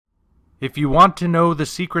If you want to know the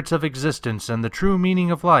secrets of existence and the true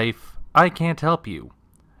meaning of life, I can't help you.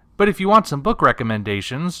 But if you want some book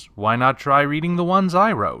recommendations, why not try reading the ones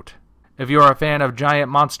I wrote? If you're a fan of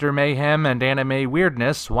giant monster mayhem and anime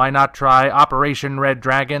weirdness, why not try Operation Red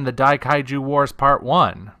Dragon: The Daikaiju Wars Part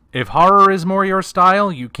 1? If horror is more your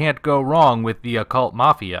style, you can't go wrong with The Occult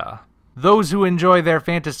Mafia. Those who enjoy their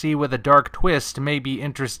fantasy with a dark twist may be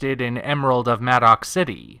interested in Emerald of Maddox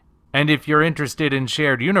City. And if you're interested in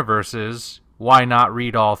shared universes, why not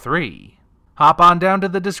read all three? Hop on down to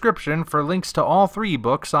the description for links to all 3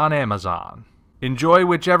 books on Amazon. Enjoy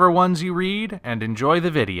whichever ones you read, and enjoy the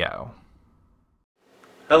video.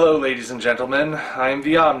 Hello ladies and gentlemen, I'm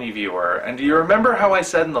the Omni viewer, and do you remember how I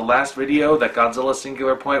said in the last video that Godzilla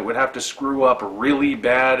Singular Point would have to screw up really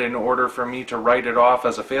bad in order for me to write it off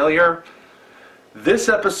as a failure? This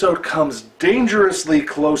episode comes dangerously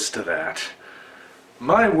close to that.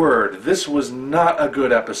 My word, this was not a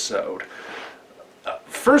good episode.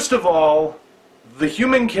 First of all, the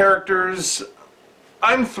human characters,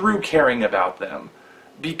 I'm through caring about them,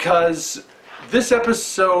 because this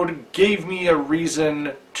episode gave me a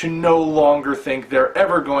reason to no longer think they're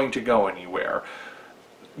ever going to go anywhere.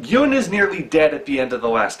 Yun is nearly dead at the end of the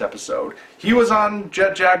last episode. He was on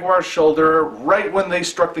Jet Jaguar's shoulder right when they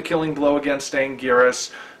struck the killing blow against Anguirus,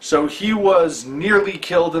 so he was nearly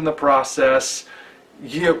killed in the process.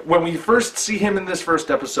 When we first see him in this first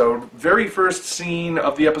episode, very first scene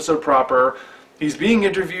of the episode proper, he's being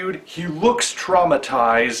interviewed, he looks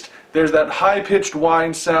traumatized, there's that high-pitched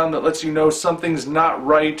whine sound that lets you know something's not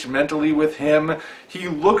right mentally with him. He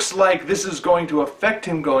looks like this is going to affect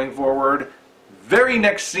him going forward. Very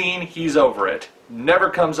next scene, he's over it. Never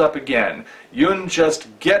comes up again. Yun just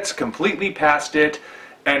gets completely past it,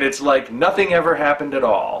 and it's like nothing ever happened at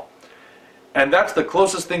all. And that's the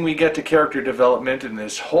closest thing we get to character development in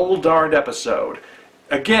this whole darned episode.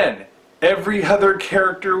 Again, every other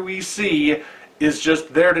character we see is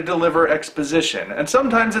just there to deliver exposition. And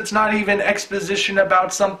sometimes it's not even exposition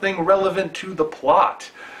about something relevant to the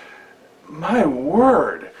plot. My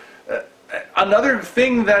word. Another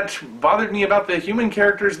thing that bothered me about the human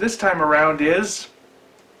characters this time around is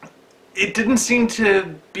it didn't seem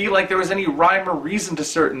to be like there was any rhyme or reason to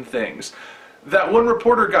certain things. That one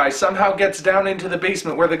reporter guy somehow gets down into the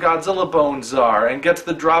basement where the Godzilla bones are and gets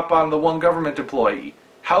the drop on the one government employee.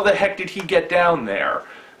 How the heck did he get down there?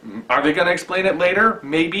 Are they going to explain it later?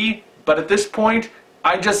 Maybe. But at this point,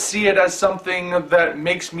 I just see it as something that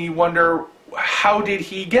makes me wonder, how did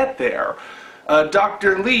he get there?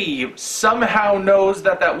 Dr. Lee somehow knows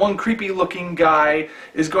that that one creepy-looking guy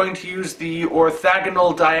is going to use the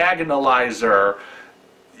orthogonal diagonalizer,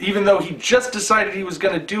 even though he just decided he was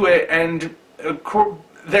going to do it, and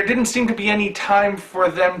there didn't seem to be any time for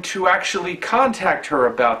them to actually contact her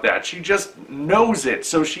about that. She just knows it,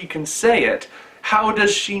 so she can say it. How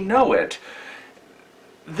does she know it?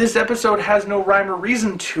 This episode has no rhyme or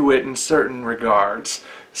reason to it in certain regards.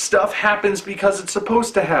 Stuff happens because it's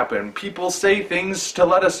supposed to happen. People say things to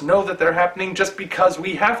let us know that they're happening just because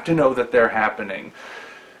we have to know that they're happening.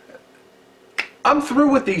 I'm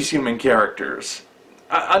through with these human characters.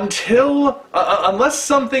 Unless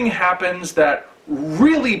something happens that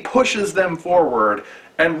really pushes them forward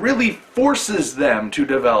and really forces them to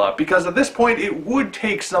develop, because at this point it would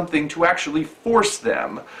take something to actually force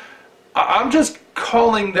them. I'm just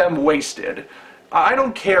calling them wasted. I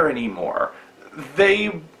don't care anymore.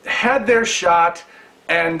 They had their shot,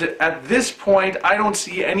 and at this point I don't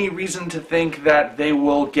see any reason to think that they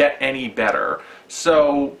will get any better.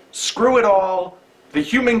 So screw it all. The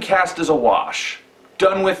human cast is a wash.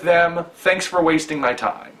 Done with them. Thanks for wasting my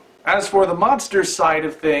time. As for the monster side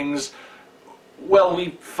of things, well,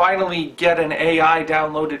 we finally get an AI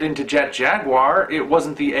downloaded into Jet Jaguar. It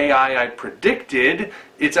wasn't the AI I predicted.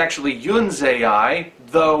 It's actually Yun's AI,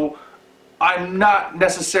 though I'm not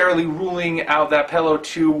necessarily ruling out that Pelo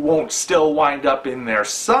 2 won't still wind up in there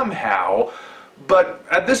somehow. But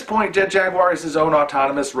at this point, Jet Jaguar is his own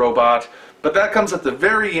autonomous robot. But that comes at the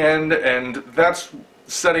very end, and that's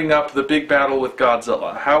setting up the big battle with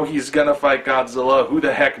Godzilla. How he's gonna fight Godzilla, who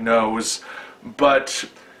the heck knows. But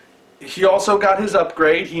he also got his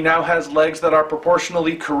upgrade. He now has legs that are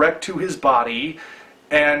proportionally correct to his body,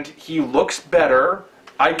 and he looks better.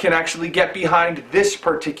 I can actually get behind this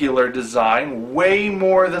particular design way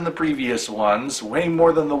more than the previous ones, way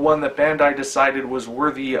more than the one that Bandai decided was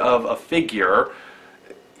worthy of a figure.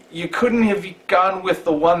 You couldn't have gone with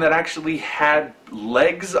the one that actually had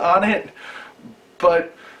legs on it,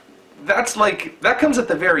 but that comes at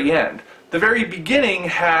the very end. The very beginning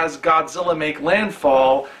has Godzilla make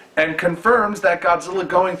landfall, and confirms that Godzilla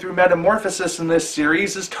going through metamorphosis in this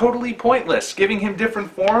series is totally pointless. Giving him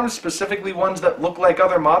different forms, specifically ones that look like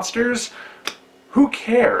other monsters, who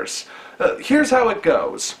cares? Here's how it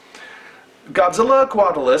goes. Godzilla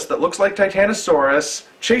Aquatilus, that looks like Titanosaurus,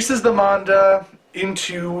 chases the Manda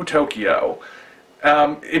into Tokyo.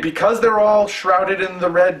 Because they're all shrouded in the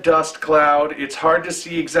red dust cloud, it's hard to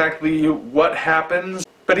see exactly what happens.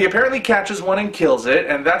 But he apparently catches one and kills it,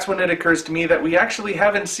 and that's when it occurs to me that we actually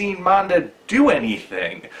haven't seen Manda do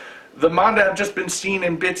anything. The Manda have just been seen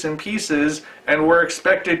in bits and pieces, and we're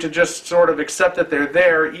expected to just sort of accept that they're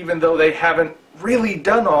there, even though they haven't really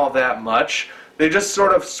done all that much. They just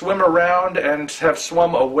sort of swim around and have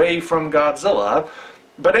swum away from Godzilla.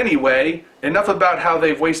 But anyway, enough about how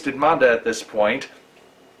they've wasted Manda at this point.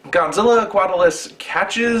 Godzilla Aquatilus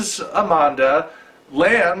catches a Manda,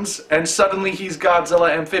 lands, and suddenly he's Godzilla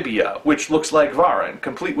Amphibia, which looks like Varan,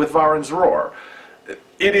 complete with Varan's roar.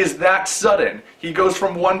 It is that sudden. He goes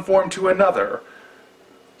from one form to another.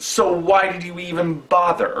 So why did you even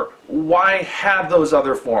bother? Why have those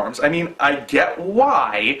other forms? I mean, I get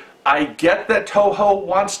why. I get that Toho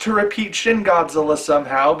wants to repeat Shin Godzilla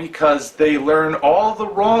somehow because they learn all the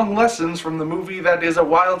wrong lessons from the movie that is a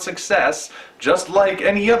wild success, just like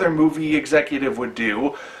any other movie executive would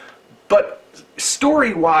do. But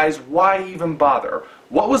story-wise, why even bother?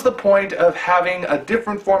 What was the point of having a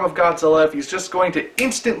different form of Godzilla if he's just going to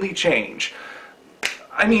instantly change?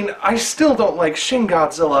 I mean, I still don't like Shin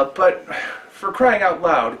Godzilla, but for crying out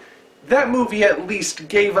loud, that movie at least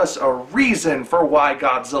gave us a reason for why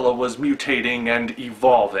Godzilla was mutating and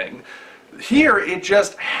evolving. Here, it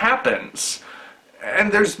just happens.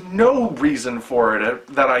 And there's no reason for it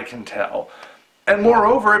that I can tell. And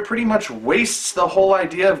moreover, it pretty much wastes the whole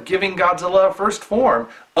idea of giving Godzilla a first form.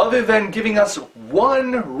 Other than giving us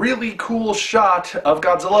one really cool shot of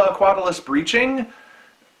Godzilla Aquatilus breaching,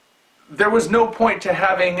 there was no point to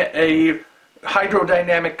having a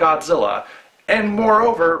hydrodynamic Godzilla. And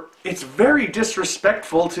moreover, it's very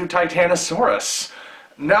disrespectful to Titanosaurus.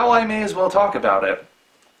 Now I may as well talk about it.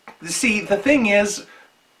 See, the thing is,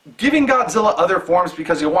 giving Godzilla other forms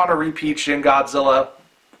because you want to repeat Shin Godzilla,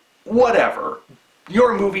 whatever.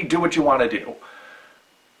 Your movie, do what you want to do.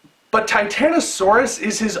 But Titanosaurus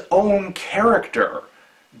is his own character.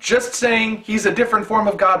 Just saying he's a different form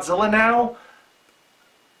of Godzilla now,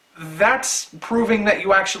 that's proving that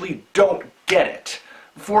you actually don't get it.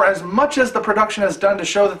 For as much as the production has done to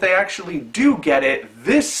show that they actually do get it,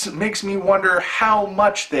 this makes me wonder how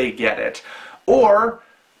much they get it. Or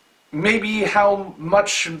maybe how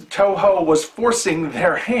much Toho was forcing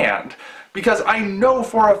their hand. Because I know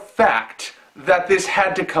for a fact that this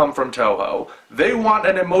had to come from Toho. They want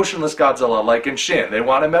an emotionless Godzilla like in Shin. They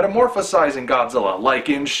want a metamorphosizing Godzilla like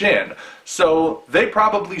in Shin. So they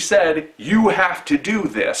probably said, you have to do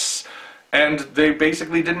this. And they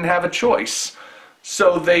basically didn't have a choice.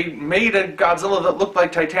 So they made a Godzilla that looked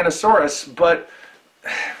like Titanosaurus, but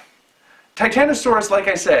Titanosaurus, like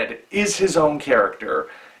I said, is his own character.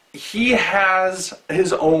 He has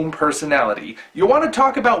his own personality. You want to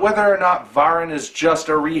talk about whether or not Varan is just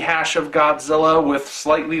a rehash of Godzilla with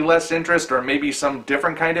slightly less interest or maybe some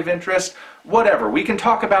different kind of interest? Whatever, we can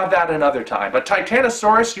talk about that another time. But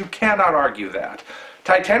Titanosaurus, you cannot argue that.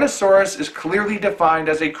 Titanosaurus is clearly defined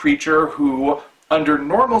as a creature who, under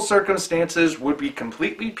normal circumstances, would be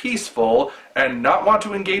completely peaceful and not want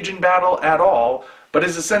to engage in battle at all, but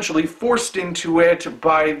is essentially forced into it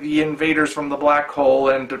by the invaders from the black hole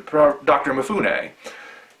and Dr. Mifune.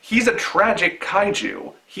 He's a tragic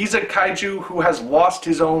kaiju. He's a kaiju who has lost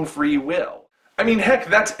his own free will. I mean, heck,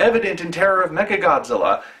 that's evident in Terror of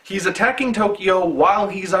Mechagodzilla. He's attacking Tokyo while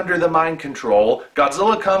he's under the mind control.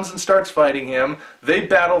 Godzilla comes and starts fighting him. They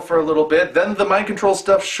battle for a little bit. Then the mind control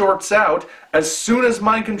stuff shorts out. As soon as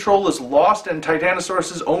mind control is lost and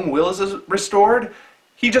Titanosaurus' own will is restored,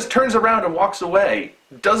 he just turns around and walks away.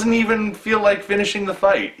 Doesn't even feel like finishing the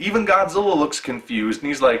fight. Even Godzilla looks confused, and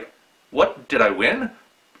he's like, what, did I win?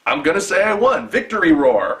 I'm gonna say I won. Victory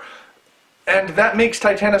roar. And that makes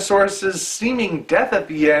Titanosaurus' seeming death at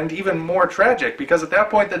the end even more tragic, because at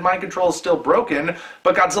that point the mind control is still broken,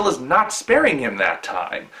 but Godzilla's not sparing him that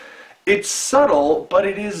time. It's subtle, but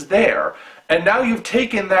it is there. And now you've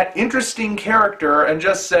taken that interesting character and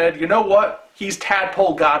just said, you know what? He's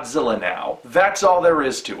Tadpole Godzilla now. That's all there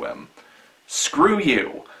is to him. Screw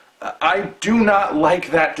you. I do not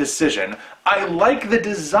like that decision. I like the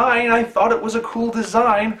design. I thought it was a cool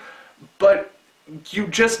design, but you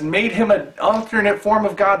just made him an alternate form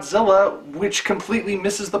of Godzilla, which completely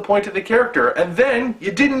misses the point of the character. And then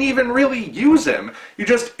you didn't even really use him. You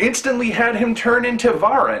just instantly had him turn into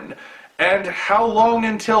Varan. And how long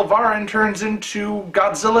until Varan turns into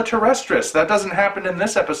Godzilla terrestris? That doesn't happen in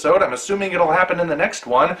this episode. I'm assuming it'll happen in the next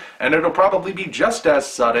one, and it'll probably be just as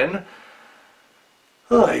sudden.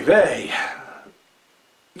 Oy vey.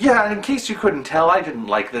 Yeah, in case you couldn't tell, I didn't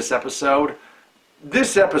like this episode.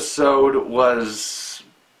 This episode was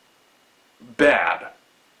bad.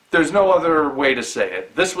 There's no other way to say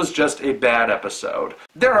it. This was just a bad episode.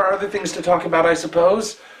 There are other things to talk about, I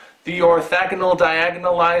suppose. The orthogonal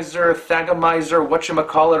diagonalizer, thagomizer,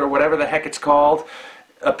 whatchamacallit, or whatever the heck it's called,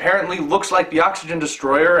 apparently looks like the oxygen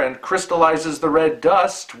destroyer and crystallizes the red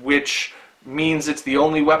dust, which means it's the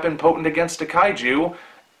only weapon potent against a kaiju,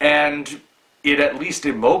 and it at least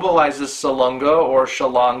immobilizes Salunga, or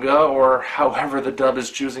Shalanga, or however the dub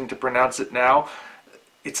is choosing to pronounce it now.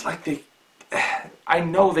 It's like they... I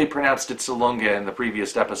know they pronounced it Salunga in the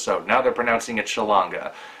previous episode. Now they're pronouncing it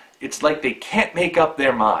Shalanga. It's like they can't make up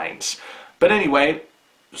their minds. But anyway,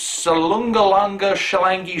 Salungalanga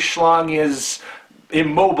Shalangi Schlang is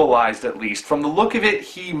immobilized, at least. From the look of it,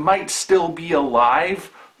 he might still be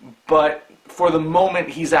alive, but for the moment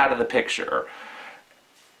he's out of the picture.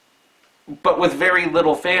 But with very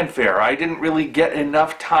little fanfare. I didn't really get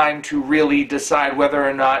enough time to really decide whether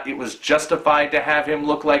or not it was justified to have him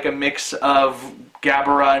look like a mix of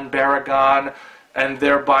Gabara and Baragon, and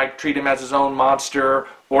thereby treat him as his own monster,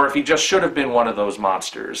 or if he just should have been one of those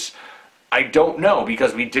monsters. I don't know,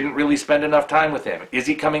 because we didn't really spend enough time with him. Is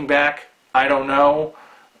he coming back? I don't know.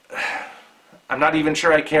 I'm not even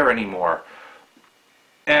sure I care anymore.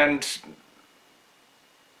 And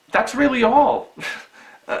that's really all.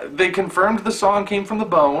 They confirmed the song came from the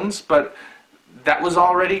bones, but that was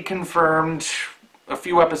already confirmed a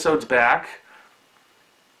few episodes back.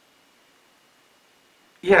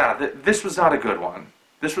 Yeah, this was not a good one.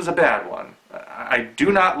 This was a bad one. I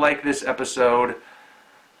do not like this episode.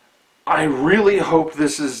 I really hope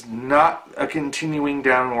this is not a continuing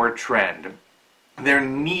downward trend. There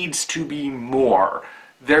needs to be more.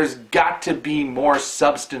 There's got to be more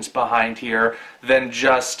substance behind here than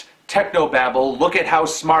just technobabble. Look at how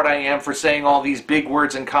smart I am for saying all these big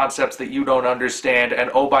words and concepts that you don't understand,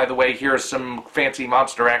 and oh, by the way, here's some fancy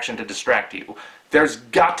monster action to distract you. There's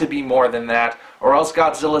got to be more than that, or else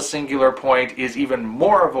Godzilla's Singular Point is even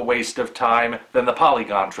more of a waste of time than the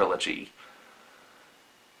Polygon trilogy.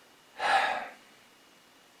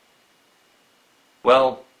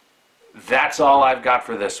 Well, that's all I've got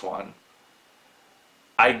for this one.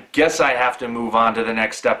 I guess I have to move on to the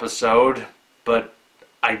next episode, but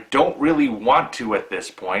I don't really want to at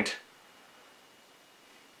this point.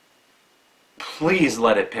 Please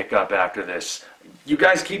let it pick up after this. You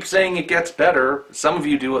guys keep saying it gets better. Some of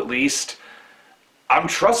you do at least. I'm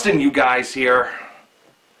trusting you guys here.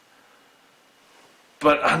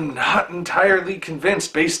 But I'm not entirely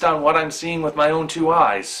convinced based on what I'm seeing with my own two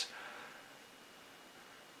eyes.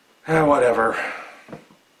 Whatever.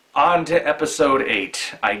 On to episode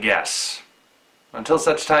 8, I guess. Until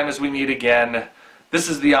such time as we meet again, this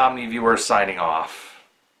is the Omni Viewer signing off.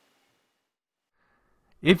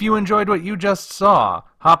 If you enjoyed what you just saw,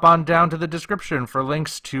 hop on down to the description for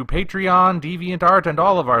links to Patreon, DeviantArt, and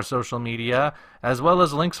all of our social media, as well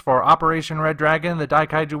as links for Operation Red Dragon, The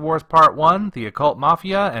Daikaiju Wars Part 1, The Occult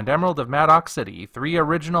Mafia, and Emerald of Maddox City, 3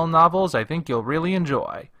 original novels I think you'll really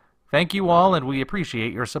enjoy. Thank you all, and we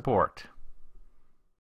appreciate your support.